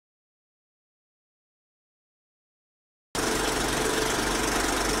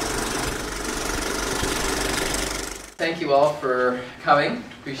thank you all for coming.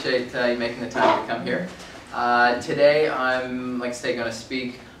 Appreciate you making the time to come here. Today I'm, like I say, going to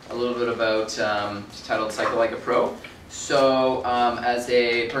speak a little bit about, it's titled Cycle Like a Pro. So as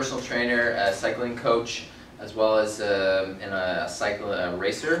a personal trainer, a cycling coach, as well as a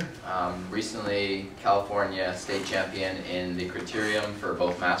racer, recently California state champion in the criterium for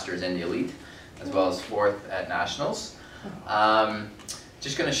both Masters and the Elite, as well as 4th at Nationals.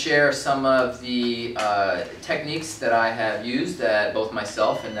 Just going to share some of the techniques that I have used, that both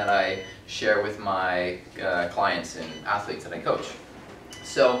myself and that I share with my clients and athletes that I coach.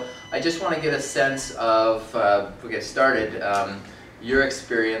 So I just want to get a sense of, if we get started, your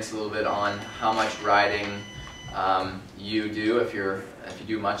experience a little bit on how much riding you do, if you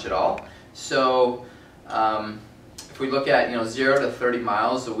do much at all. So if we look at 0 to 30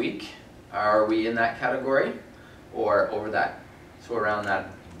 miles a week, are we in that category or over that? So around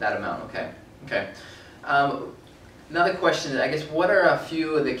that amount, okay. Okay. Another question, I guess, what are a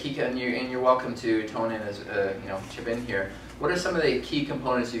few of the key, and you're welcome to tone in as chip in here. What are some of the key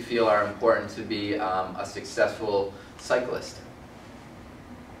components you feel are important to be a successful cyclist?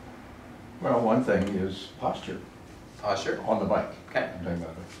 Well, one thing is posture. Posture? On the bike. Okay. I'm talking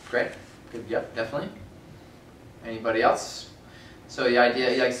about it. Great. Good. Yep, definitely. Anybody else? So the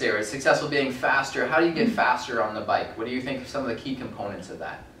idea, like I say, right, successful being faster. How do you get faster on the bike? What do you think of some of the key components of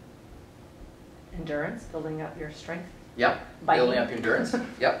that? Endurance, building up your strength. Yep. Biking. Building up your endurance.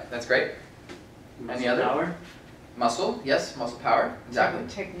 Yep, that's great. Any other? Power. Muscle, yes, muscle power, exactly.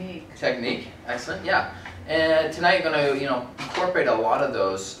 Technique. Technique, excellent, yeah. And tonight I'm going to, incorporate a lot of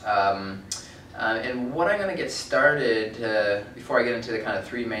those. And what I'm going to get started, before I get into the kind of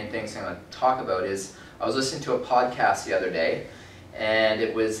 3 main things I'm going to talk about, is I was listening to a podcast the other day, and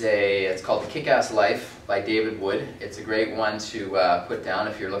it's called The Kick-Ass Life by David Wood. It's a great one to put down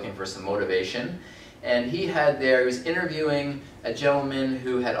if you're looking for some motivation. And he was interviewing a gentleman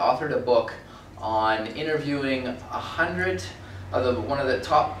who had authored a book on interviewing 100 of one of the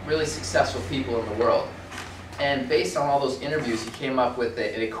top really successful people in the world. And based on all those interviews, he came up with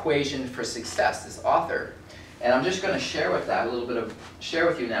an equation for success, this author. And I'm just going to share with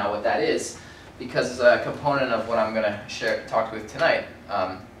you now what that is, because a component of what I'm going to talk with tonight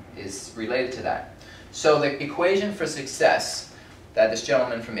is related to that. So the equation for success that this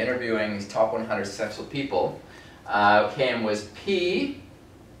gentleman from interviewing these top 100 successful people was P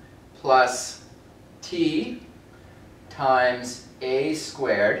plus T times A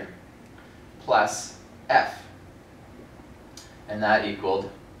squared plus F. And that equaled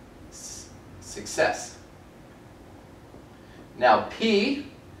success. Now P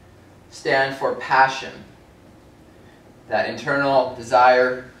stand for passion, that internal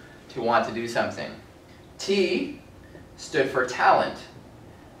desire to want to do something. T stood for talent.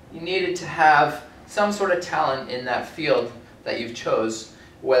 You needed to have some sort of talent in that field that you've chose,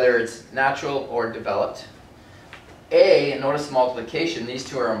 whether it's natural or developed. A, notice multiplication, these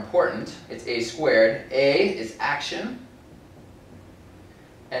two are important. It's A squared. A is action,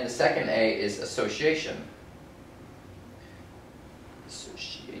 and the second A is association.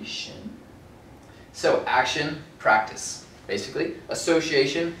 So action, practice, basically.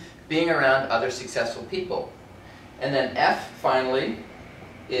 Association, being around other successful people. And then F, finally,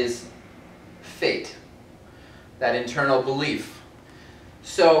 is fate, that internal belief.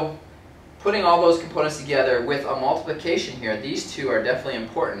 So putting all those components together with a multiplication here, these two are definitely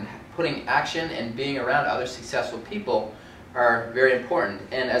important. Putting action and being around other successful people are very important.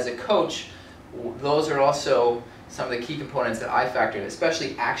 And as a coach, those are also some of the key components that I factor in,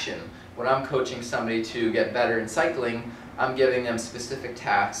 especially action. When I'm coaching somebody to get better in cycling, I'm giving them specific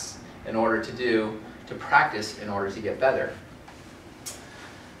tasks in order to practice in order to get better.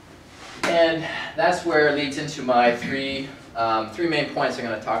 And that's where it leads into my three main points I'm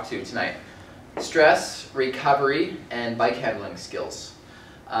going to talk to tonight. Stress, recovery, and bike handling skills.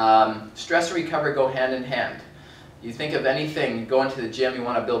 Stress and recovery go hand in hand. You think of anything, you go into the gym, you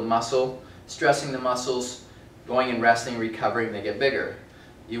want to build muscle, stressing the muscles, going and resting, recovering, they get bigger.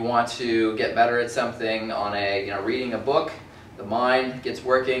 You want to get better at something on reading a book, the mind gets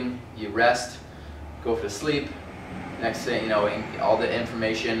working, you rest, go for sleep, next thing all the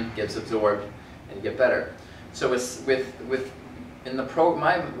information gets absorbed and you get better. So when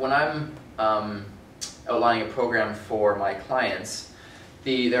I'm outlining a program for my clients,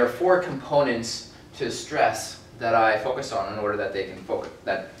 there are 4 components to stress that I focus on in order that they can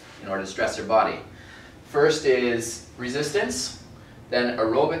in order to stress their body. First is resistance, then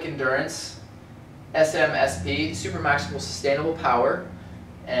aerobic endurance, SMSP, super maximal sustainable power,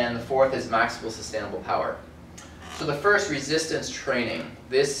 and the 4th is maximal sustainable power. So the first, resistance training.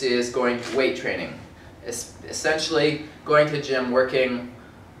 This is going to weight training. Essentially, going to the gym, working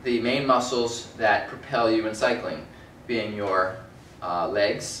the main muscles that propel you in cycling, being your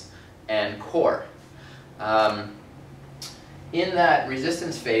legs and core. In that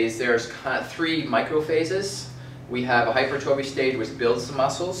resistance phase, there's kind of 3 micro phases. We have a hypertrophy stage, which builds the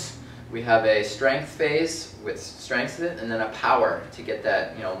muscles. We have a strength phase, which strengthens it, and then a power to get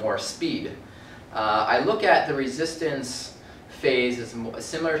that, more speed. I look at the resistance phase as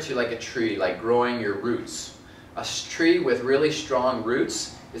similar to like a tree, like growing your roots. A tree with really strong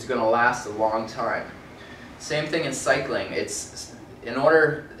roots is going to last a long time. Same thing in cycling.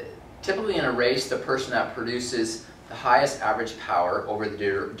 Typically in a race, the person that produces the highest average power over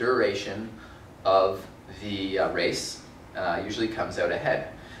the duration of the race usually comes out ahead.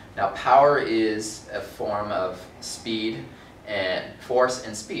 Now, power is a form of speed and force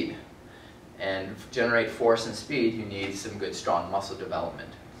and speed. And to generate force and speed, you need some good, strong muscle development.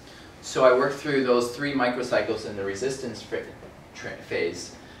 So I work through those 3 microcycles in the resistance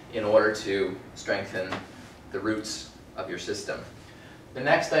phase in order to strengthen the roots of your system. The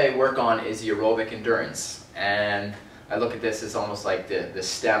next I work on is the aerobic endurance. And I look at this as almost like the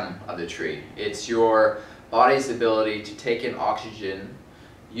stem of the tree. It's your body's ability to take in oxygen,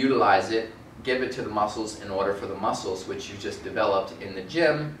 utilize it, give it to the muscles in order for the muscles, which you just developed in the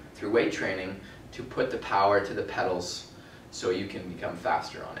gym through weight training, to put the power to the pedals so you can become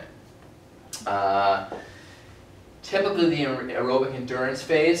faster on it. Typically the aerobic endurance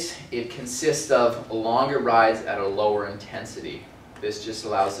phase, it consists of longer rides at a lower intensity. This just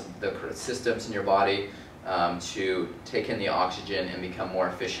allows the systems in your body to take in the oxygen and become more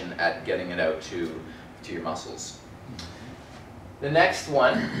efficient at getting it out to your muscles. The next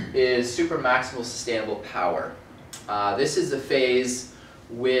one is super maximal sustainable power. This is a phase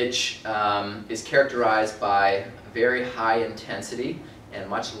which is characterized by very high intensity and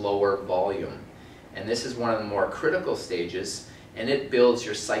much lower volume. And this is one of the more critical stages, and it builds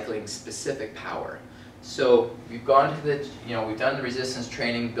your cycling specific power. So we've gone to we've done the resistance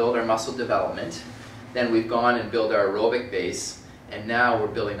training, build our muscle development, then we've gone and built our aerobic base, and now we're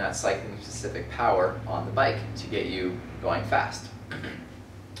building that cycling specific power on the bike to get you going fast.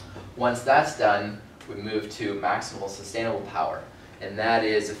 Once that's done, we move to maximal sustainable power, and that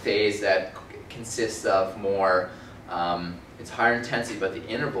is a phase that consists of more, it's higher intensity, but the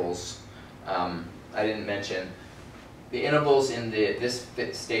intervals, I didn't mention, the intervals in this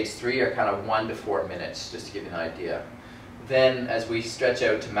stage 3 are kind of 1 to 4 minutes, just to give you an idea. Then as we stretch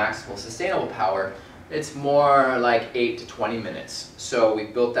out to maximal sustainable power, it's more like 8 to 20 minutes. So we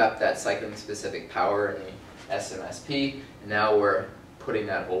built up that cycling specific power in the SMSP, and now we're putting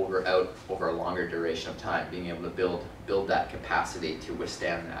that over a longer duration of time, being able to build that capacity to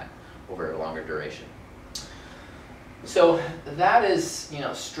withstand that over a longer duration. So that is,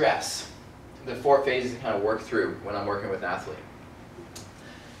 stress. The 4 phases to kind of work through when I'm working with an athlete.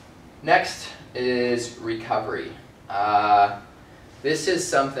 Next is recovery. This is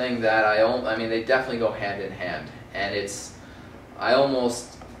something that they definitely go hand in hand, and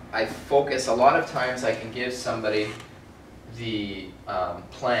I focus a lot of times. I can give somebody the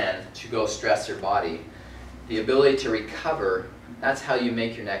plan to go stress their body. The ability to recover, that's how you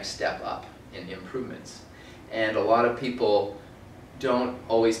make your next step up in improvements. And a lot of people don't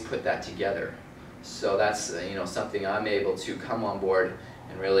always put that together. So that's something I'm able to come on board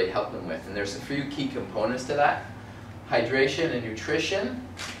and really help them with. And there's a few key components to that: hydration and nutrition,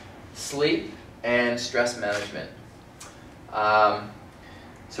 sleep, and stress management.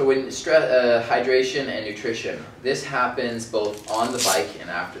 So when hydration and nutrition, this happens both on the bike and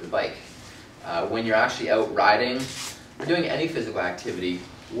after the bike. When you're actually out riding or doing any physical activity,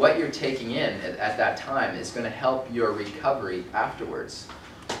 what you're taking in at that time is going to help your recovery afterwards.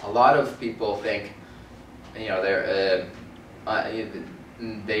 A lot of people think, they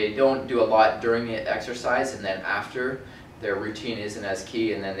don't do a lot during the exercise, and then after, their routine isn't as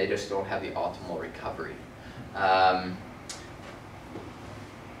key, and then they just don't have the optimal recovery.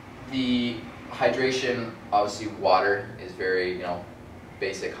 The hydration, obviously water is very,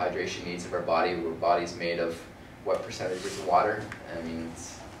 basic hydration needs of our body. Our body's made of what percentage is water?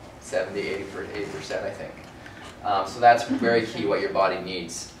 It's 70–80%, I think. So that's very key, what your body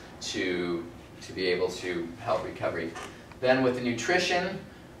needs to be able to help recovery. Then with the nutrition,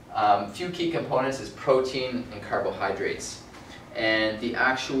 few key components is protein and carbohydrates. And the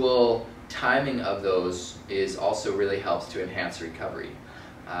actual timing of those also really helps to enhance recovery.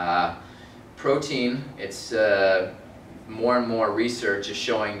 Protein, it's more and more research is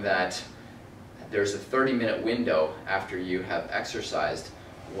showing that there's a 30-minute window after you have exercised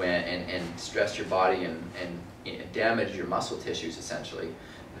and stressed your body and damaged your muscle tissues, essentially,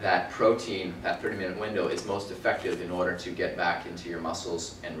 that protein, that 30-minute window, is most effective in order to get back into your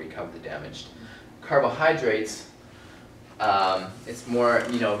muscles and recover the damaged. Carbohydrates, it's more,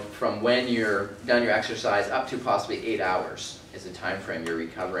 from when you're done your exercise up to possibly 8 hours is the time frame you're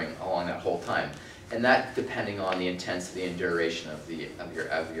recovering along that whole time. And that depending on the intensity and duration of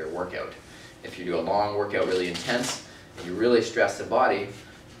your workout. If you do a long workout, really intense, and you really stress the body,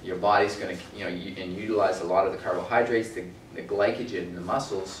 your body's going to, and utilize a lot of the carbohydrates, the glycogen in the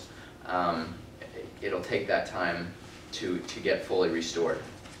muscles. It'll take that time to get fully restored.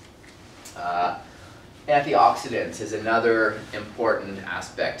 Antioxidants is another important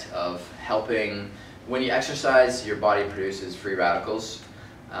aspect of helping. When you exercise, your body produces free radicals,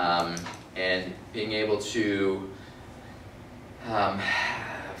 and being able to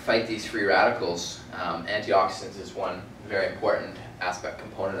fight these free radicals, antioxidants is one very important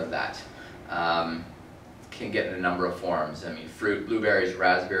component of that. Can get in a number of forms. I mean, fruit, blueberries,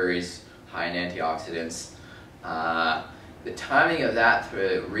 raspberries, high in antioxidants. The timing of that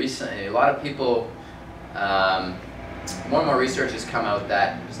recently, a lot of people, more and more research has come out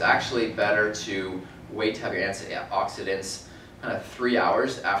that it's actually better to wait to have your antioxidants kind of 3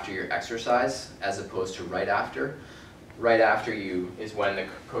 hours after your exercise as opposed to right after. Right after is when the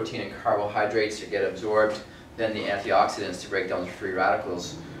protein and carbohydrates get absorbed, then the antioxidants to break down the free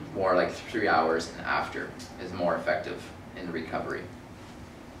radicals, more like 3 hours and after is more effective in recovery.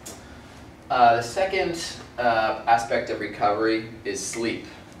 The second aspect of recovery is sleep.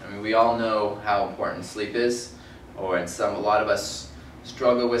 I mean, we all know how important sleep is, a lot of us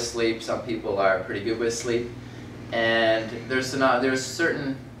struggle with sleep. Some people are pretty good with sleep, and there's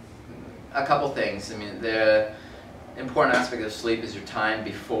a couple things. I mean, the important aspect of sleep is your time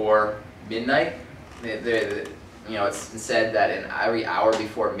before midnight. It's said that every hour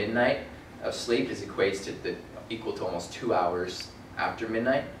before midnight of sleep equates to equal to almost 2 hours after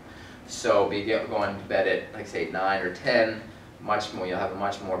midnight. So be going to bed at, like, say 9 or 10, you'll have a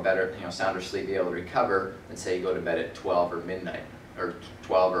much more better, sounder sleep, be able to recover than say you go to bed at 12 or midnight, or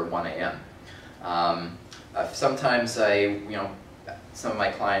 12 or 1 a.m. Sometimes some of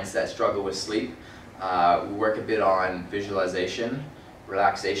my clients that struggle with sleep, we work a bit on visualization,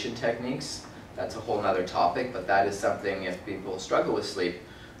 relaxation techniques. That's a whole other topic, but that is something, if people struggle with sleep,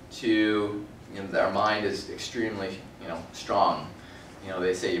 their mind is extremely, strong.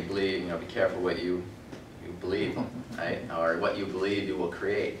 They say you believe, be careful what you believe, right? Or what you believe you will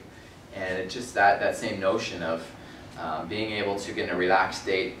create. And it's just that same notion of being able to get in a relaxed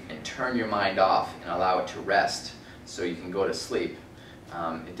state and turn your mind off and allow it to rest so you can go to sleep.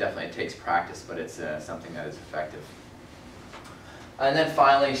 It definitely takes practice, but it's something that is effective. And then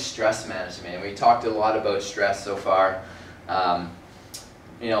finally, stress management. We talked a lot about stress so far,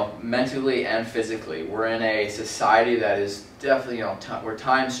 mentally and physically. We're in a society that is definitely, we're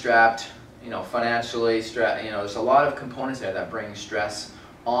time-strapped, financially strapped. There's a lot of components there that bring stress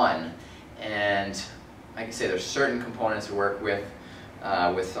on. And like I say, there's certain components to work with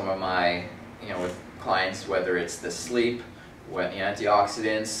some of my, with clients, whether it's the sleep,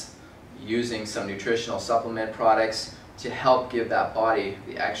 antioxidants, using some nutritional supplement products to help give that body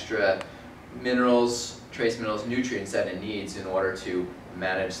the extra minerals, trace minerals, nutrients that it needs in order to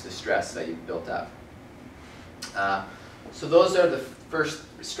manage the stress that you've built up. So those are the first,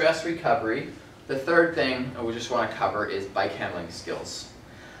 stress recovery. The third thing we just want to cover is bike handling skills.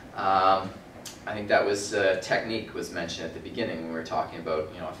 I think that was technique was mentioned at the beginning when we were talking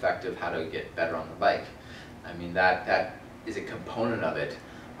about effective, how to get better on the bike. I mean, that is a component of it,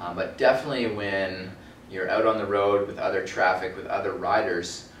 but definitely when you're out on the road with other traffic, with other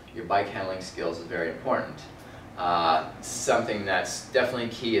riders, your bike handling skills is very important. Something that's definitely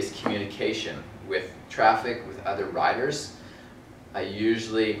key is communication with traffic, with other riders. I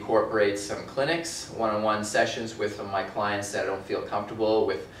usually incorporate some clinics, one-on-one sessions with some of my clients that I don't feel comfortable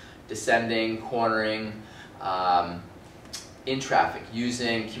with descending, cornering, in traffic,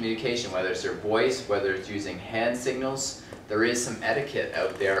 using communication, whether it's their voice, whether it's using hand signals. There is some etiquette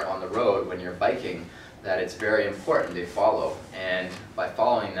out there on the road when you're biking that it's very important to follow, and by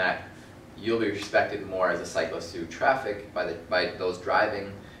following that, you'll be respected more as a cyclist through traffic by those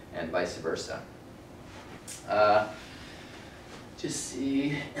driving, and vice versa. Just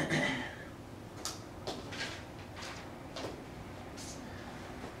see.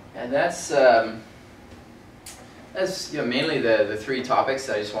 And that's mainly the three topics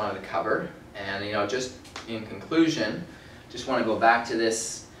that I just wanted to cover. And just in conclusion, just want to go back to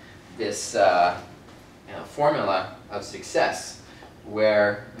this formula of success,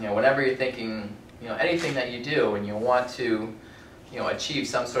 where whenever you're thinking anything that you do and you want to achieve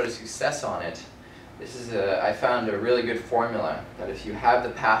some sort of success on it, I found a really good formula that if you have the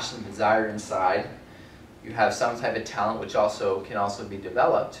passion and desire inside, you have some type of talent which can also be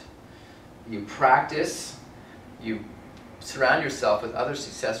developed, you practice, you surround yourself with other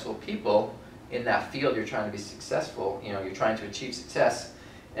successful people in that field you're trying to be successful, you're trying to achieve success,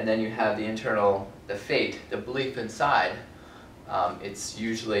 and then you have the faith, the belief inside, it's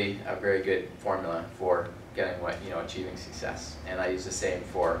usually a very good formula for getting achieving success. And I use the same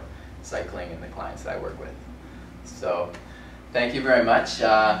for cycling and the clients that I work with. So thank you very much.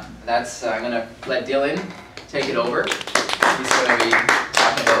 I'm going to let Dylan take it over. He's going to be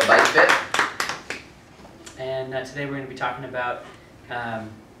talking about bike fit. And today we're going to be talking about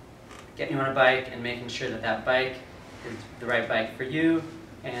getting you on a bike and making sure that that bike is the right bike for you,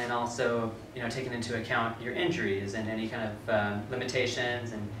 and also taking into account your injuries and any kind of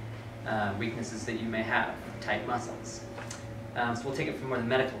limitations and weaknesses that you may have, tight muscles. So we'll take it from more the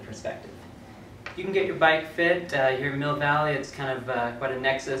medical perspective. You can get your bike fit here in Mill Valley. It's kind of quite a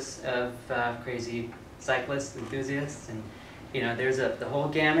nexus of crazy cyclists, enthusiasts, and there's the whole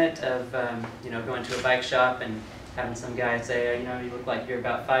gamut of going to a bike shop and having some guy say, you look like you're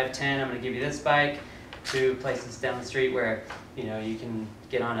about 5'10", I'm going to give you this bike, to places down the street where you can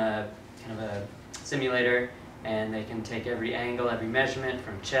get on a kind of a simulator and they can take every angle, every measurement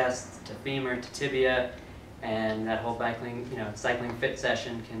from chest to femur to tibia, and that whole cycling fit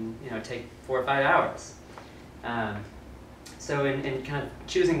session can take 4 or 5 hours. So in kind of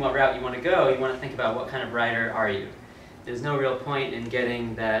choosing what route you want to go, you want to think about what kind of rider are you. There's no real point in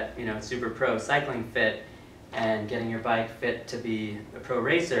getting that super pro cycling fit and getting your bike fit to be a pro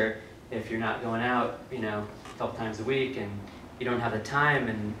racer if you're not going out a couple times a week and you don't have the time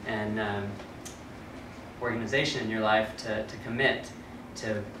and organization in your life to commit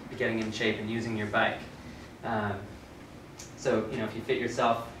to getting in shape and using your bike. So if you fit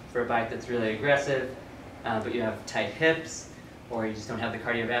yourself for a bike that's really aggressive, but you have tight hips, or you just don't have the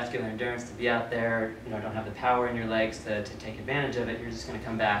cardiovascular endurance to be out there, don't have the power in your legs to take advantage of it, you're just going to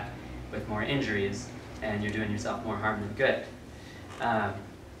come back with more injuries and you're doing yourself more harm than good.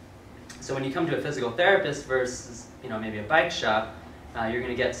 So when you come to a physical therapist versus maybe a bike shop, you're going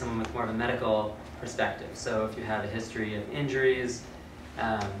to get someone with more of a medical perspective. So if you have a history of injuries,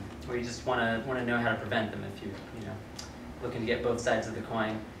 or you just want to know how to prevent them, if you're looking to get both sides of the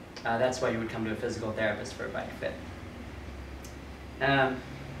coin, that's why you would come to a physical therapist for a bike fit. And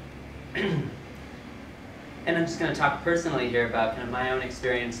I'm just going to talk personally here about kind of my own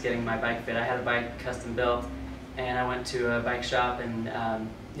experience getting my bike fit. I had a bike custom built, and I went to a bike shop, and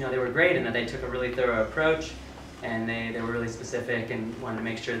they were great in that they took a really thorough approach, and they were really specific and wanted to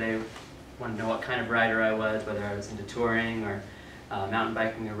make sure they wanted to know what kind of rider I was, whether I was into touring or mountain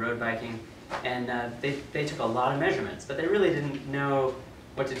biking or road biking. And they took a lot of measurements, but they really didn't know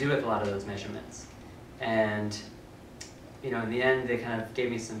what to do with a lot of those measurements. And in the end, they kind of gave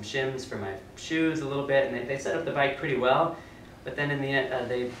me some shims for my shoes a little bit, and they set up the bike pretty well, but then in the end,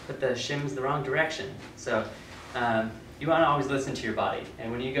 they put the shims the wrong direction. So you want to always listen to your body,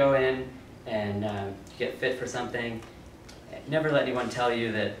 and when you go in and get fit for something, never let anyone tell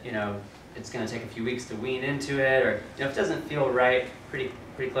you that it's going to take a few weeks to wean into it, or if it doesn't feel right, pretty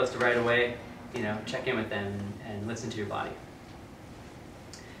close to right away, check in with them and listen to your body.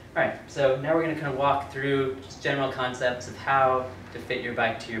 All right, so now we're going to kind of walk through just general concepts of how to fit your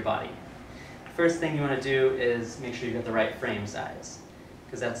bike to your body. First thing you want to do is make sure you got the right frame size,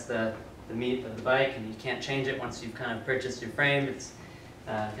 because that's the meat of the bike, and you can't change it once you've kind of purchased your frame. It's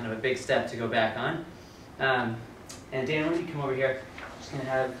kind of a big step to go back on. And Dana, why don't you come over here? I'm just going to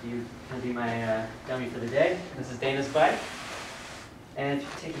have you kind of be my dummy for the day. This is Dana's bike. And if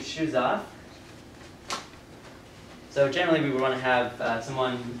you take your shoes off, so generally we would want to have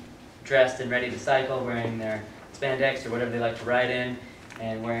someone dressed and ready to cycle, wearing their spandex or whatever they like to ride in,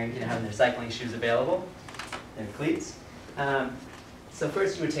 and wearing, having their cycling shoes available, their cleats. So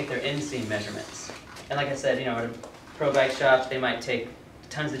first you would take their inseam measurements. And like I said, at a pro bike shop, they might take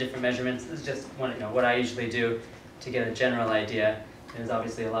tons of different measurements. This is just what I usually do to get a general idea. There's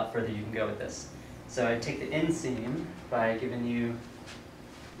obviously a lot further you can go with this. So I take the inseam by giving you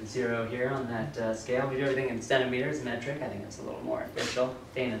 0 here on that scale. We do everything in centimeters, metric. I think that's a little more official.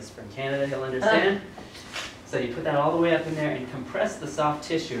 Dana's from Canada, he'll understand. So you put that all the way up in there and compress the soft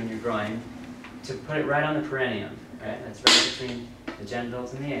tissue in your groin to put it right on the perineum. Right? That's right between the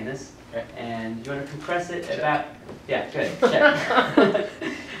genitals and the anus. Okay. And you want to compress it about, yeah, good, check.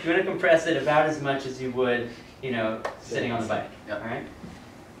 You want to compress it about as much as you would, sitting on the bike. Yep. All right?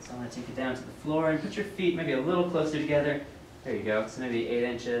 So I'm going to take you down to the floor and put your feet maybe a little closer together. There you go. So maybe 8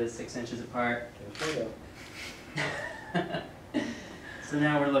 inches, 6 inches apart. There you go. So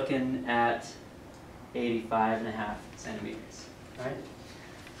now we're looking at 85.5 centimeters. All right?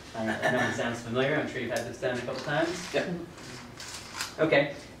 I don't know if that number sounds familiar. I'm sure you've had this done a couple times. Yep.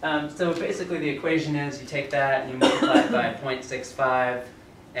 Okay, so basically the equation is you take that and you multiply it by 0.65,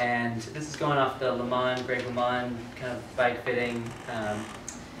 and this is going off the Greg LeMond kind of bike fitting,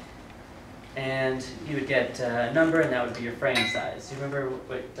 and you would get a number, and that would be your frame size. Do you remember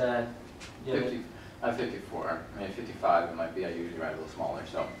what? You have 50, 54. I mean, 55 it might be. I usually write a little smaller,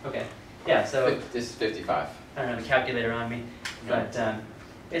 so. Okay, yeah, so This is 55. I don't have a calculator on me, Yeah. but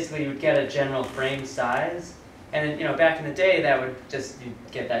basically you would get a general frame size, and back in the day that would just, you'd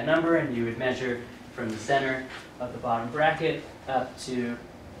get that number and you would measure from the center of the bottom bracket up to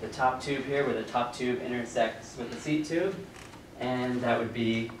the top tube here, where the top tube intersects with the seat tube, and that would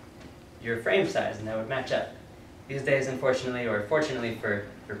be your frame size, and that would match up. These days, unfortunately, or fortunately for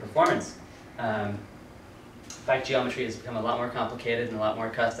performance, bike geometry has become a lot more complicated and a lot more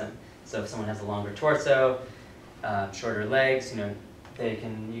custom. So if someone has a longer torso, shorter legs, you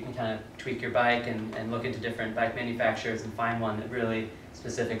can kind of tweak your bike and look into different bike manufacturers and find one that really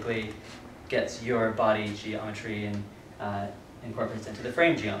specifically gets your body geometry and incorporates into the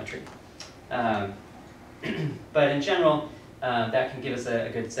frame geometry. But in general, that can give us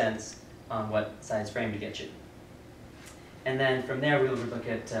a good sense on what size frame to get you. And then from there, we would look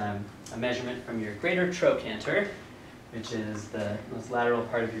at a measurement from your greater trochanter, which is the most lateral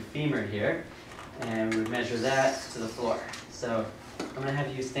part of your femur here, and we would measure that to the floor. So I'm going to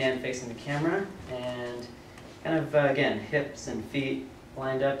have you stand facing the camera and kind of, again, hips and feet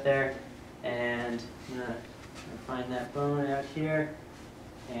lined up there, and I'm going to find that bone out here,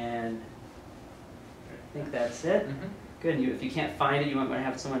 and I think that's it. Mm-hmm. Good. And if you can't find it, you might want to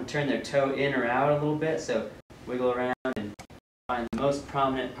have someone turn their toe in or out a little bit, so wiggle around and find the most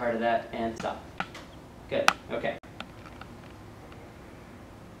prominent part of that and stop. Good. Okay.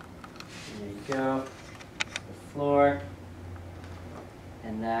 There you go. The floor.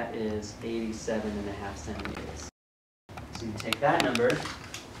 And that is 87.5 centimeters. So you take that number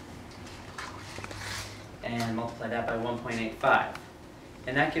and multiply that by 1.85.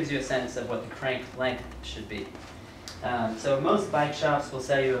 And that gives you a sense of what the crank length should be. So most bike shops will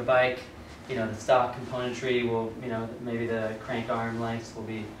sell you a bike, the stock componentry will, maybe the crank arm lengths will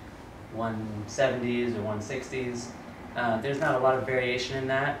be 170s or 160s. There's not a lot of variation in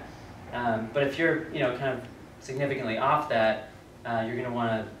that. But if you're, kind of significantly off that, you're going to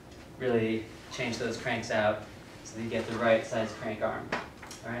want to really change those cranks out so that you get the right size crank arm.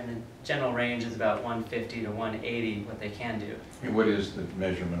 All right, and the general range is about 150 to 180, what they can do. And what is the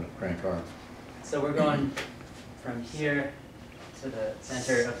measurement of crank arm? So we're going from here to the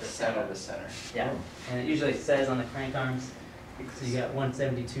center of the Center to center. Yeah, and it usually says on the crank arms, so you got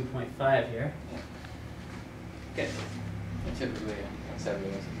 172.5 here. Yeah. Good. And typically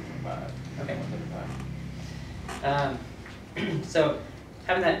 170, 175. Okay. 175. So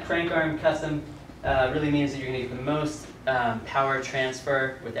having that crank arm custom really means that you're going to get the most power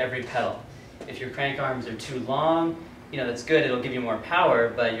transfer with every pedal. If your crank arms are too long, that's good, it'll give you more power,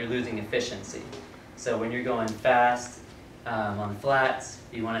 but you're losing efficiency. So when you're going fast on flats,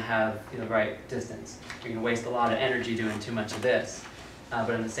 you want to have the right distance. You're going to waste a lot of energy doing too much of this.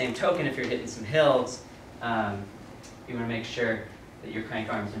 But on the same token, if you're hitting some hills, you want to make sure that your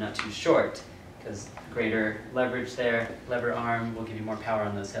crank arms are not too short, because greater leverage there, lever arm will give you more power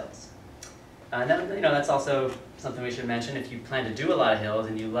on those hills. And then, that's also something we should mention. If you plan to do a lot of hills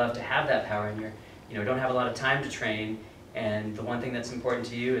and you love to have that power and you're, don't have a lot of time to train, and the one thing that's important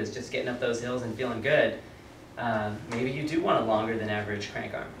to you is just getting up those hills and feeling good, maybe you do want a longer than average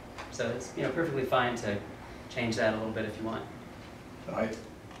crank arm. So it's perfectly fine to change that a little bit if you want.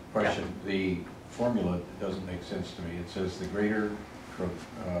 Question. Yeah. The formula doesn't make sense to me. It says the greater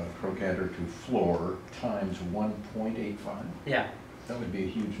trochanter to floor times 1.85. Yeah. That would be a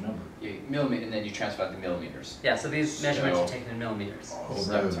huge number. Yeah, millimeter, and then you transfer out the millimeters. Yeah, so these measurements are taken in millimeters. Oh,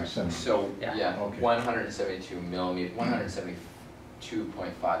 rather than centimeters. So, yeah, okay. 172 millimeters,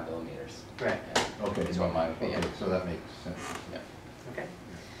 172.5 millimeters. Right. Yeah. Okay. Is what mine would be. Okay, so that makes sense. Yeah. Okay.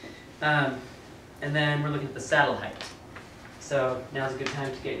 And then we're looking at the saddle height. So now's a good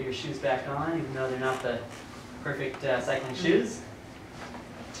time to get your shoes back on, even though they're not the perfect cycling shoes.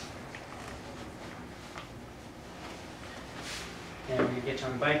 And we're going to get you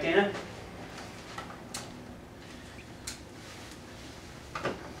on the bike, Dana.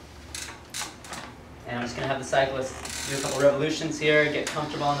 And I'm just going to have the cyclist do a couple revolutions here, get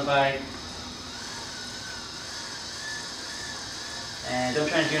comfortable on the bike. And don't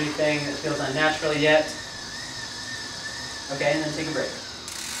try to do anything that feels unnatural yet. Okay, and then take a break.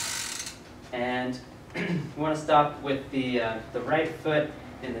 And we want to stop with the right foot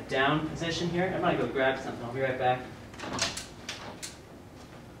in the down position here. I'm going to go grab something. I'll be right back.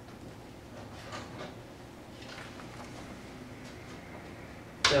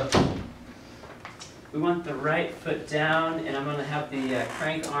 So we want the right foot down, and I'm going to have the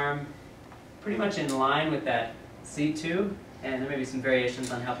crank arm pretty much in line with that seat tube. And there may be some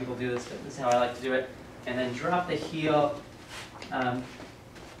variations on how people do this, but this is how I like to do it. And then drop the heel a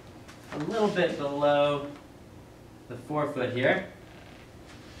little bit below the forefoot here.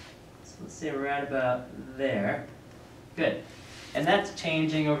 So let's say we're at about there. Good. And that's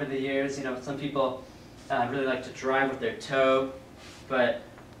changing over the years. You know, some people really like to drive with their toe, but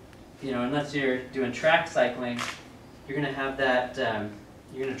you know, unless you're doing track cycling, you're going to have that.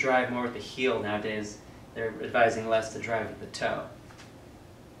 You're going to drive more with the heel nowadays. They're advising less to drive with the toe.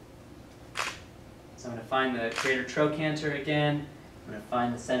 So I'm going to find the greater trochanter again. I'm going to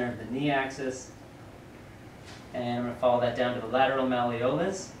find the center of the knee axis. And I'm going to follow that down to the lateral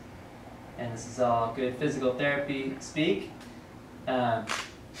malleolus. And this is all good physical therapy speak. But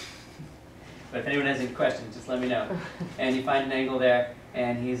if anyone has any questions, just let me know. And you find an angle there,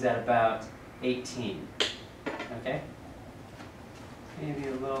 and he's at about 18. Okay? Maybe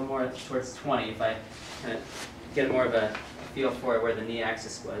a little more towards 20 if I kind of get more of a feel for it where the knee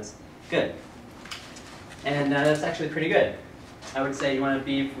axis was. Good. And that's actually pretty good. I would say you want to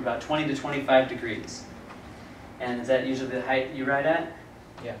be from about 20 to 25 degrees. And is that usually the height you ride at?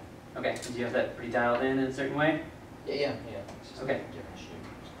 Yeah. Okay. Do you have that pretty dialed in a certain way? Yeah. Okay.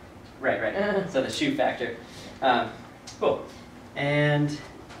 Right. So the shoe factor. Cool. And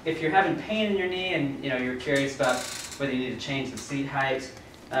if you're having pain in your knee and you're curious about whether you need to change the seat height,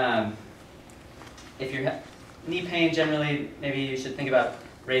 if you're knee pain, generally, maybe you should think about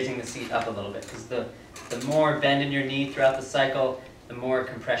raising the seat up a little bit, because the more bend in your knee throughout the cycle, the more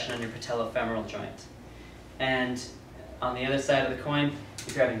compression on your patellofemoral joint. And on the other side of the coin,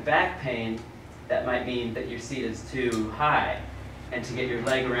 if you're having back pain, that might mean that your seat is too high. And to get your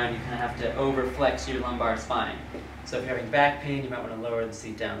leg around, you kind of have to overflex your lumbar spine. So if you're having back pain, you might want to lower the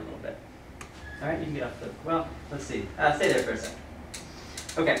seat down a little bit. All right, you can get off the, well, let's see. Stay there for a second.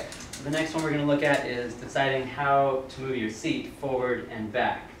 Okay, so the next one we're going to look at is deciding how to move your seat forward and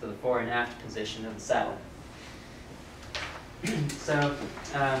back, so the fore and aft position of the saddle. So,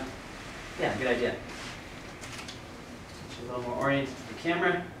 yeah, good idea. Get you a little more oriented to the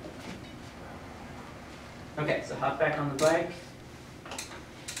camera. Okay, so hop back on the bike.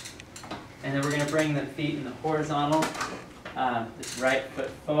 And then we're going to bring the feet in the horizontal, this right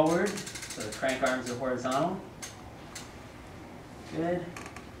foot forward, so the crank arms are horizontal. Good.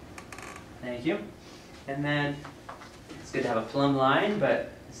 Thank you. And then it's good to have a plumb line,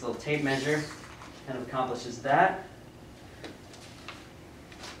 but this little tape measure kind of accomplishes that.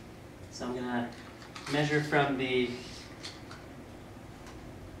 So I'm going to measure from the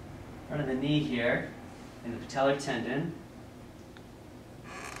front of the knee here in the patellar tendon.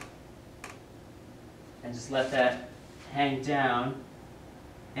 And just let that hang down.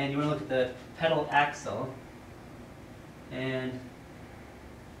 And you want to look at the pedal axle. And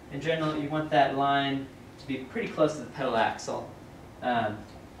in general, you want that line to be pretty close to the pedal axle. And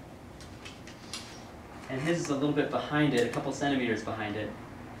his is a little bit behind it, a couple centimeters behind it.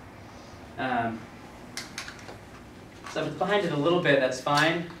 So if it's behind it a little bit, that's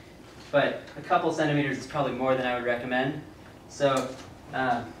fine. But a couple centimeters is probably more than I would recommend. So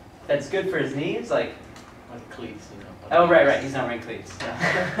that's good for his knees, like cleats, Oh, right. He's not wearing cleats.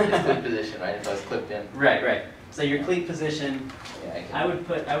 It's cleat position, right? If I was clipped in. Right. So your cleat position, Yeah, I would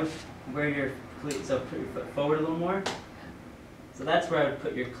wear your cleats, so put your foot forward a little more. So that's where I would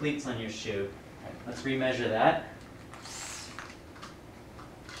put your cleats on your shoe. Let's remeasure that.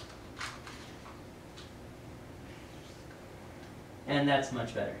 And that's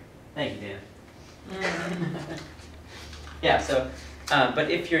much better. Thank you, Dan. Yeah, so, but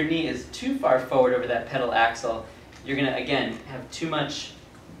if your knee is too far forward over that pedal axle, you're going to, again, have too much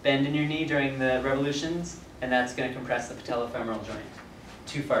bend in your knee during the revolutions, and that's going to compress the patellofemoral joint.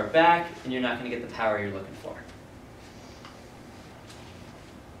 Too far back, and you're not going to get the power you're looking for.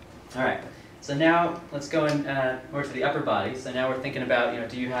 All right, so now let's go in more to the upper body. So now we're thinking about,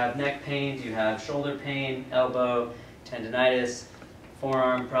 do you have neck pain, do you have shoulder pain, elbow, tendonitis,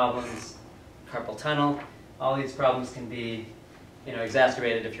 forearm problems, carpal tunnel. All these problems can be,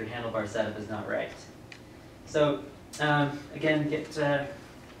 exacerbated if your handlebar setup is not right. So again, get kind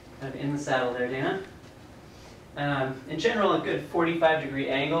of in the saddle there, Dana. In general, a good 45-degree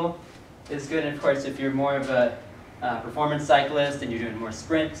angle is good. And of course, if you're more of a performance cyclist and you're doing more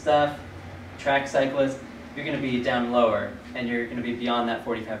sprint stuff, track cyclist, you're going to be down lower and you're going to be beyond that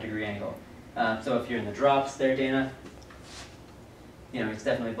 45-degree angle. So if you're in the drops there, Dana, he's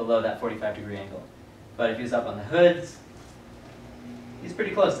definitely below that 45-degree angle. But if he's up on the hoods, he's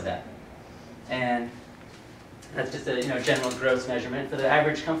pretty close to that. And that's just a general gross measurement. For the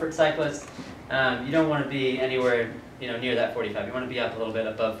average comfort cyclist, you don't want to be anywhere near that 45. You want to be up a little bit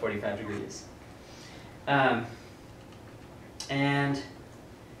above 45 degrees. And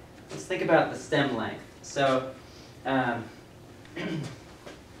let's think about the stem length. So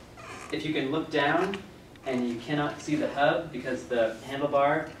if you can look down and you cannot see the hub because the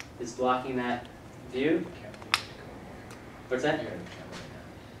handlebar is blocking that view. What's that?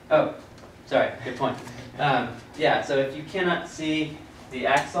 Oh, sorry, good point. Yeah, so if you cannot see the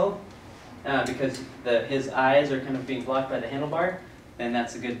axle because his eyes are kind of being blocked by the handlebar, then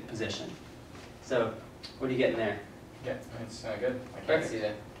that's a good position. So what are you getting there? Yeah, it's good. I can't Perfect. see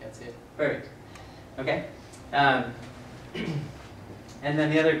it. Can't see it. Perfect. Okay. And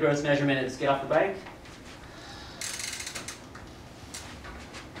then the other gross measurement is get off the bike.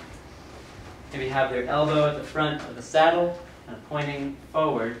 Maybe have their elbow at the front of the saddle, kind of pointing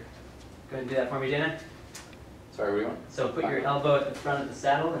forward. Go ahead and do that for me, Dana. Sorry, what do you want? So put your elbow at the front of the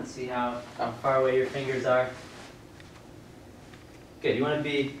saddle and see how far away your fingers are. Good. You want to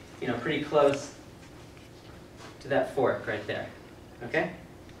be, pretty close to that fork right there. Okay?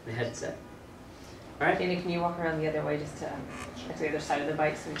 The headset. All right. Dana, can you walk around the other way just to the other side of the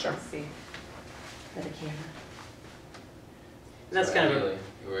bike so we can see the camera? And that's kind of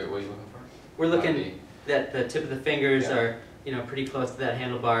What are you looking for? we're looking that the tip of the fingers are pretty close to that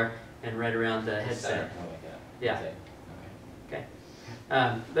handlebar and right around the headset. Center, more like that. Yeah. Okay.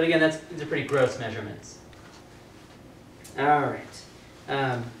 Okay. But again, these are pretty gross measurements. All right.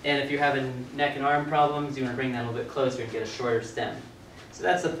 And if you're having neck and arm problems, you want to bring that a little bit closer and get a shorter stem. So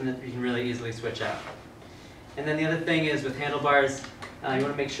that's something that you can really easily switch out. And then the other thing is with handlebars, you want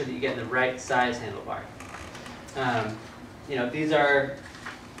to make sure that you get the right size handlebar. These are,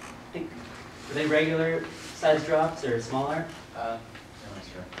 I think, are they regular size drops or smaller? No, not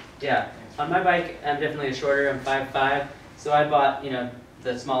sure. Yeah. On my bike, I'm definitely a shorter. I'm 5'5", so I bought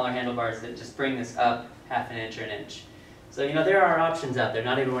the smaller handlebars that just bring this up half an inch or an inch. So there are options out there.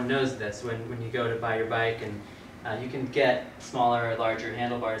 Not everyone knows this when you go to buy your bike, and you can get smaller or larger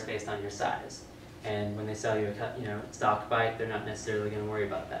handlebars based on your size. And when they sell you a stock bike, they're not necessarily going to worry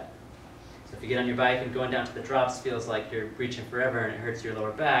about that. So if you get on your bike and going down to the drops feels like you're reaching forever and it hurts your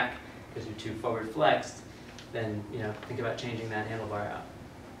lower back because you're too forward flexed, then think about changing that handlebar out.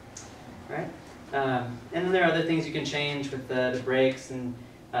 All right? And then there are other things you can change with the brakes and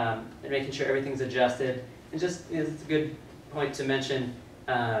making sure everything's adjusted. And just, it's a good point to mention,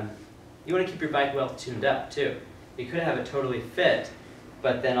 you want to keep your bike well tuned up too. You could have it totally fit,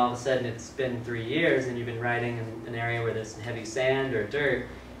 but then all of a sudden it's been 3 years and you've been riding in an area where there's some heavy sand or dirt,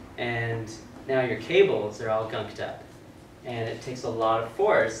 and now your cables are all gunked up. And it takes a lot of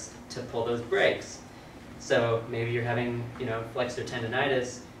force to pull those brakes. So maybe you're having, flexor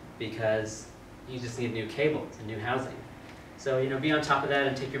tendonitis because you just need new cables and new housing. So, be on top of that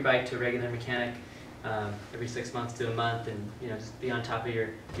and take your bike to a regular mechanic every 6 months to a month, and just be on top of your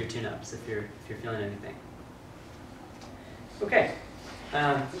tune-ups if you're feeling anything. Okay,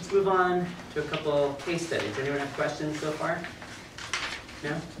 let's move on to a couple case studies. Anyone have questions so far?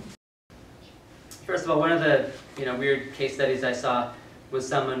 No? First of all, one of the weird case studies I saw was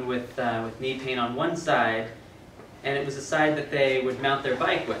someone with knee pain on one side, and it was a side that they would mount their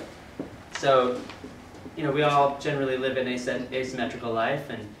bike with. So, we all generally live an asymmetrical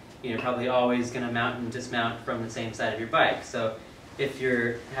life, and you're probably always going to mount and dismount from the same side of your bike. So if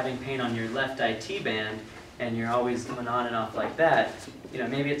you're having pain on your left IT band and you're always coming on and off like that,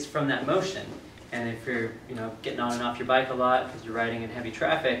 maybe it's from that motion. And if you're getting on and off your bike a lot because you're riding in heavy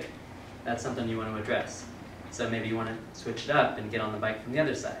traffic, that's something you want to address. So maybe you want to switch it up and get on the bike from the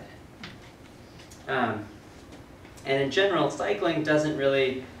other side. And in general, cycling doesn't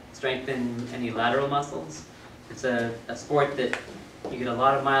really strengthen any lateral muscles. It's a sport that you get a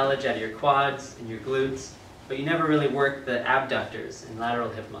lot of mileage out of your quads and your glutes, but you never really work the abductors and lateral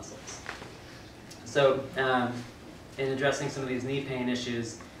hip muscles. So in addressing some of these knee pain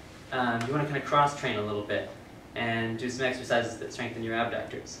issues, you want to kind of cross-train a little bit and do some exercises that strengthen your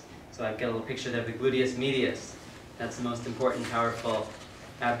abductors. So I've got a little picture there of the gluteus medius. That's the most important, powerful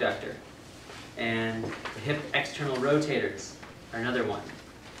abductor. And the hip external rotators are another one.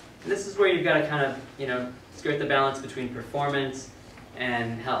 And this is where you've got to kind of, skirt the balance between performance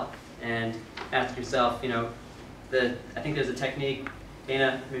and health, and ask yourself, I think there's a technique,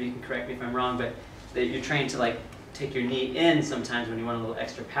 Dana, maybe you can correct me if I'm wrong, but that you're trained to take your knee in sometimes when you want a little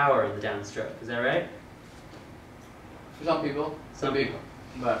extra power in the downstroke. Is that right? For some people, Some people,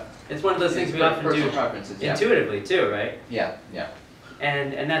 but it's one of those things we often do preferences, yeah. intuitively too, right? Yeah, yeah.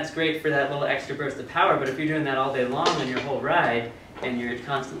 And that's great for that little extra burst of power, but if you're doing that all day long on your whole ride, and you're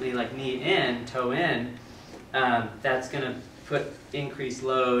constantly like knee in, toe in, that's going to put increased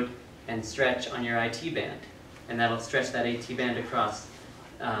load and stretch on your IT band. And that'll stretch that AT band across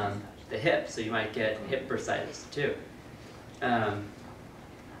the hip, so you might get hip bursitis too.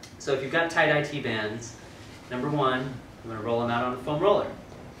 So if you've got tight IT bands, number one, you want to roll them out on a foam roller.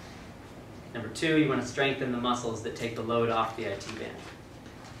 Number two, you want to strengthen the muscles that take the load off the IT band.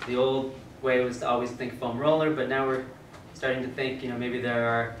 The old way was to always think foam roller, but now we're starting to think, maybe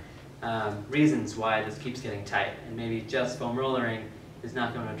there are reasons why this keeps getting tight, and maybe just foam rollering is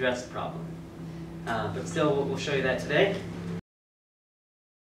not going to address the problem. But still, we'll show you that today.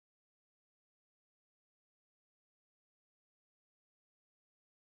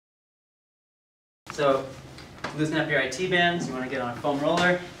 So, to loosen up your IT bands, you want to get on a foam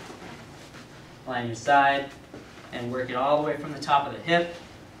roller, line your side, and work it all the way from the top of the hip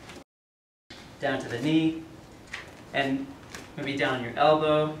down to the knee, and maybe down on your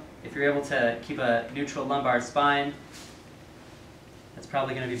elbow. If you're able to keep a neutral lumbar spine, that's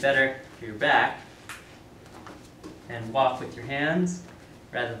probably going to be better for your back. And walk with your hands,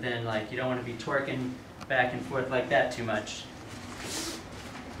 rather than you don't want to be torquing back and forth like that too much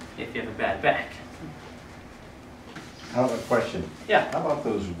if you have a bad back. How about a question? Yeah. How about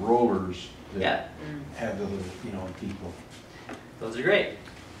those rollers that Yeah. have the little, people? Those are great.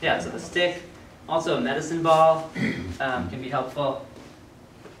 Yeah, so the stick, also a medicine ball can be helpful.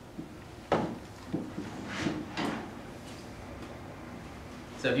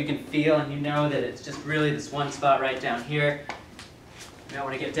 So if you can feel and you know that it's just really this one spot right down here, you might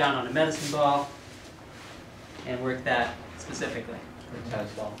want to get down on a medicine ball and work that specifically. Or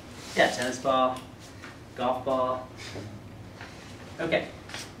tennis ball. Yeah, tennis ball, golf ball. Okay.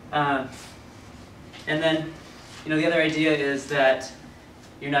 And then, the other idea is that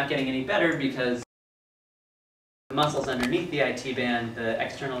you're not getting any better because the muscles underneath the IT band, the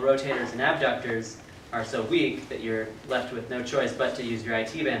external rotators and abductors, are so weak that you're left with no choice but to use your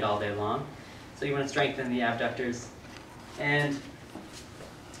IT band all day long. So you want to strengthen the abductors. And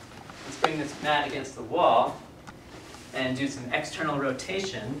let's bring this mat against the wall and do some external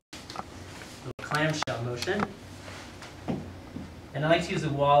rotation, a little clamshell motion. And I like to use the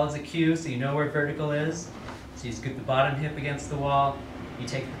wall as a cue so you know where vertical is. So you scoop the bottom hip against the wall, you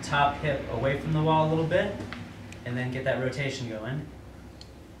take the top hip away from the wall a little bit, and then get that rotation going.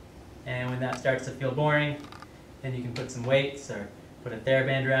 And when that starts to feel boring, then you can put some weights or put a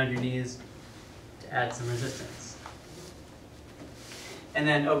TheraBand around your knees to add some resistance. And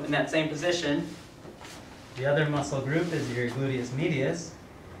then open that same position. The other muscle group is your gluteus medius,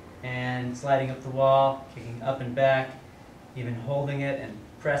 and sliding up the wall, kicking up and back, even holding it and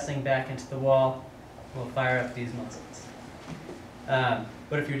pressing back into the wall will fire up these muscles.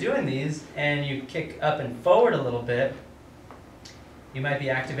 But if you're doing these and you kick up and forward a little bit, you might be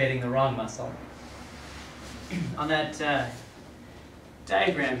activating the wrong muscle. On that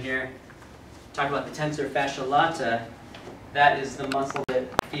diagram here, talk about the tensor fasciae lata. That is the muscle that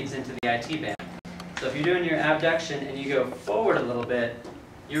feeds into the IT band. So if you're doing your abduction and you go forward a little bit,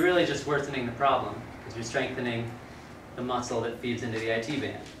 you're really just worsening the problem because you're strengthening the muscle that feeds into the IT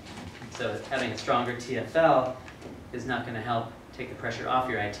band. So having a stronger TFL is not going to help take the pressure off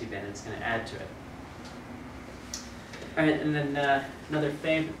your IT band, it's going to add to it. All right, and then another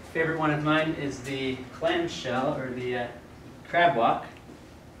favorite one of mine is the clamshell, or the crab walk.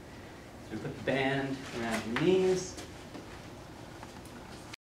 So put the band around your knees.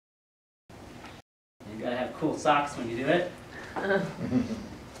 You gotta have cool socks when you do it. I'm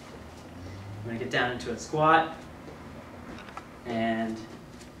gonna get down into a squat and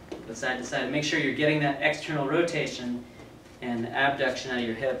go side to side. Make sure you're getting that external rotation and abduction out of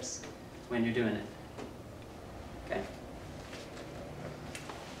your hips when you're doing it. Okay.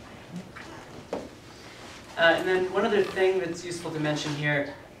 And then one other thing that's useful to mention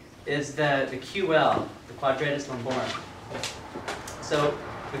here is the QL, the quadratus lumborum. So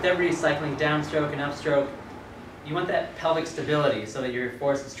with every cycling downstroke and upstroke, you want that pelvic stability so that your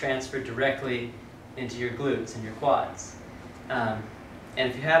force is transferred directly into your glutes and your quads. And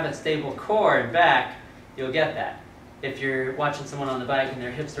if you have a stable core and back, you'll get that. If you're watching someone on the bike and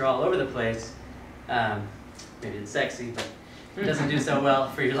their hips are all over the place, maybe it's sexy, but it doesn't do so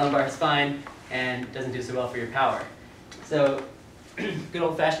well for your lumbar spine and doesn't do so well for your power. So good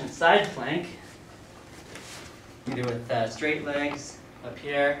old-fashioned side plank, either with straight legs up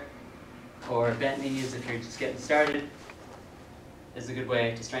here or bent knees if you're just getting started, is a good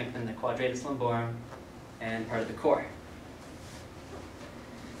way to strengthen the quadratus lumborum and part of the core.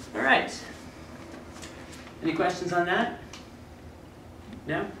 All right. Any questions on that?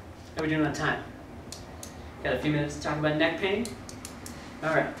 Yeah? How are we doing on time? Got a few minutes to talk about neck pain?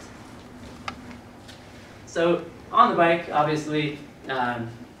 All right. So on the bike, obviously,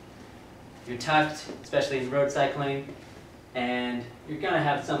 you're tucked, especially in road cycling, and you're going to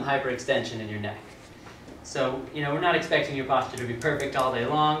have some hyperextension in your neck. So, we're not expecting your posture to be perfect all day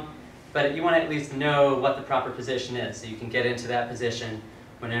long, but you want to at least know what the proper position is so you can get into that position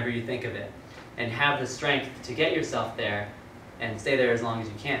whenever you think of it, and have the strength to get yourself there and stay there as long as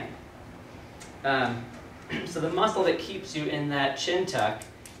you can. So the muscle that keeps you in that chin tuck,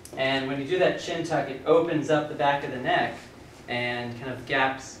 and when you do that chin tuck, it opens up the back of the neck and kind of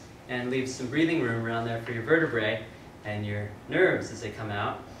gaps and leaves some breathing room around there for your vertebrae and your nerves as they come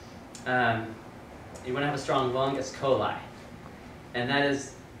out. You want to have a strong longus colli, and that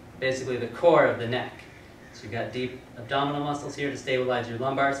is basically the core of the neck. So you've got deep abdominal muscles here to stabilize your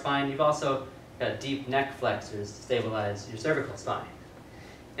lumbar spine. You've also got deep neck flexors to stabilize your cervical spine.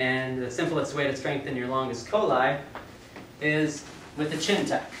 And the simplest way to strengthen your longus colli is with the chin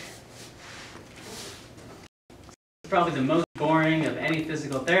tuck. It's probably the most boring of any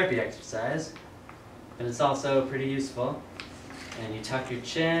physical therapy exercise, but it's also pretty useful. And you tuck your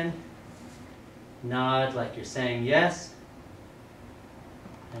chin, nod like you're saying yes,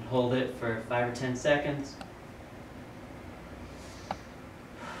 and hold it for 5 or 10 seconds.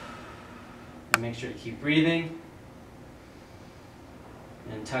 And make sure to keep breathing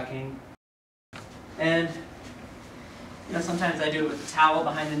and tucking. And sometimes I do it with a towel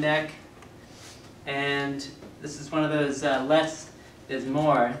behind the neck, and this is one of those less is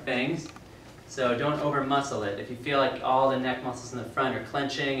more things. So don't over muscle it. If you feel like all the neck muscles in the front are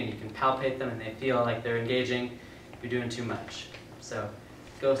clenching and you can palpate them and they feel like they're engaging, you're doing too much. So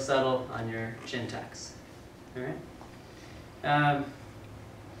go subtle on your chin tucks. All right.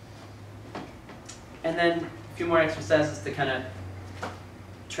 And then a few more exercises to kind of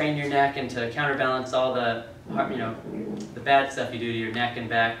train your neck and to counterbalance all the the bad stuff you do to your neck and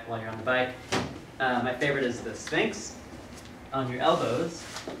back while you're on the bike. My favorite is the Sphinx on your elbows.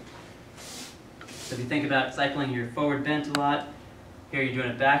 So if you think about cycling, you're forward bent a lot. Here you're doing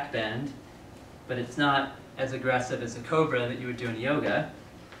a back bend, but it's not as aggressive as a cobra that you would do in yoga.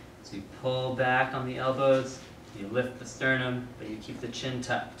 So you pull back on the elbows, you lift the sternum, but you keep the chin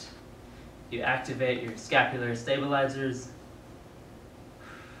tucked. You activate your scapular stabilizers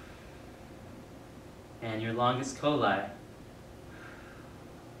and your longus colli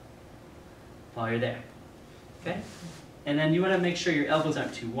while you're there. Okay? And then you want to make sure your elbows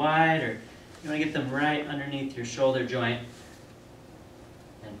aren't too wide, or you want to get them right underneath your shoulder joint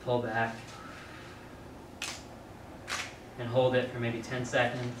and pull back and hold it for maybe 10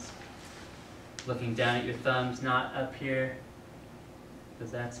 seconds, looking down at your thumbs, not up here,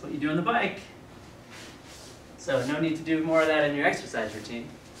 because that's what you do on the bike. So no need to do more of that in your exercise routine.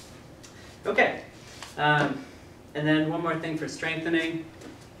 Okay, and then one more thing for strengthening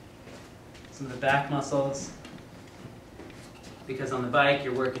some of the back muscles. Because on the bike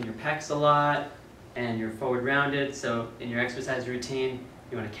you're working your pecs a lot and you're forward rounded, so in your exercise routine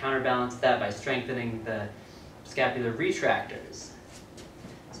you want to counterbalance that by strengthening the scapular retractors.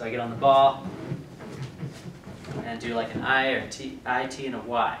 So I get on the ball and do like an I or I, T, and a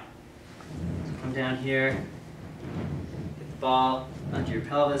Y. So come down here, get the ball under your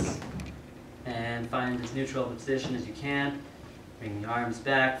pelvis, and find as neutral a position as you can. Bring the arms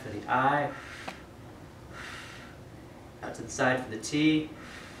back for the I, out to the side for the T,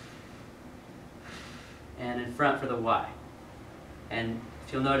 and in front for the Y. And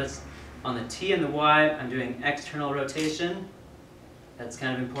if you'll notice, on the T and the Y, I'm doing external rotation. That's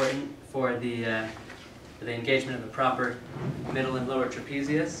kind of important for the engagement of the proper middle and lower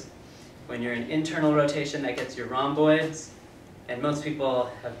trapezius. When you're in internal rotation, that gets your rhomboids, and most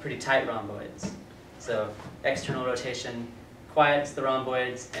people have pretty tight rhomboids. So external rotation quiets the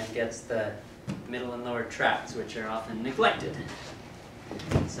rhomboids and gets the middle and lower traps, which are often neglected.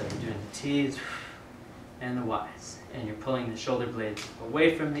 So you're doing the T's and the Y's, and you're pulling the shoulder blades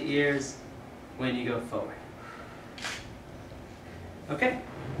away from the ears when you go forward. Okay?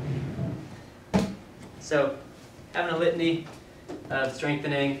 So having a litany of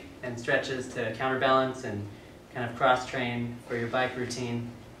strengthening and stretches to counterbalance and kind of cross-train for your bike routine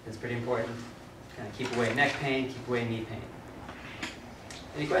is pretty important. Kind of keep away neck pain, keep away knee pain.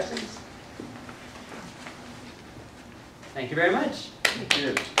 Any questions? Thank you very much. Thank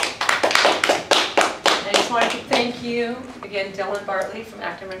you. I just wanted to thank you again, Dylan Bartley from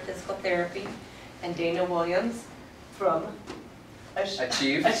Active Physical Therapy, and Dana Williams from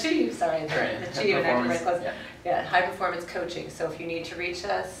Achieve. Sorry, Right. Achieve and Active Physical. Yeah. Yeah, high performance coaching. So if you need to reach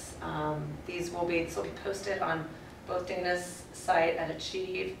us, this will be posted on both Dana's site at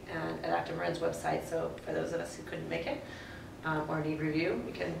Achieve and at Active Marin's website, so for those of us who couldn't make it or need review,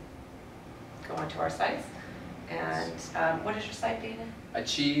 we can go onto our sites. And what is your site, Dana?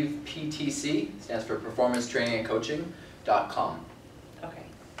 Achieve PTC, stands for Performance Training and Coaching.com. Okay,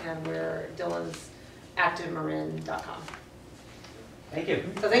 and we're Dylan's activemarin.com. Thank you.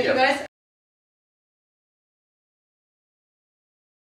 So thank you guys.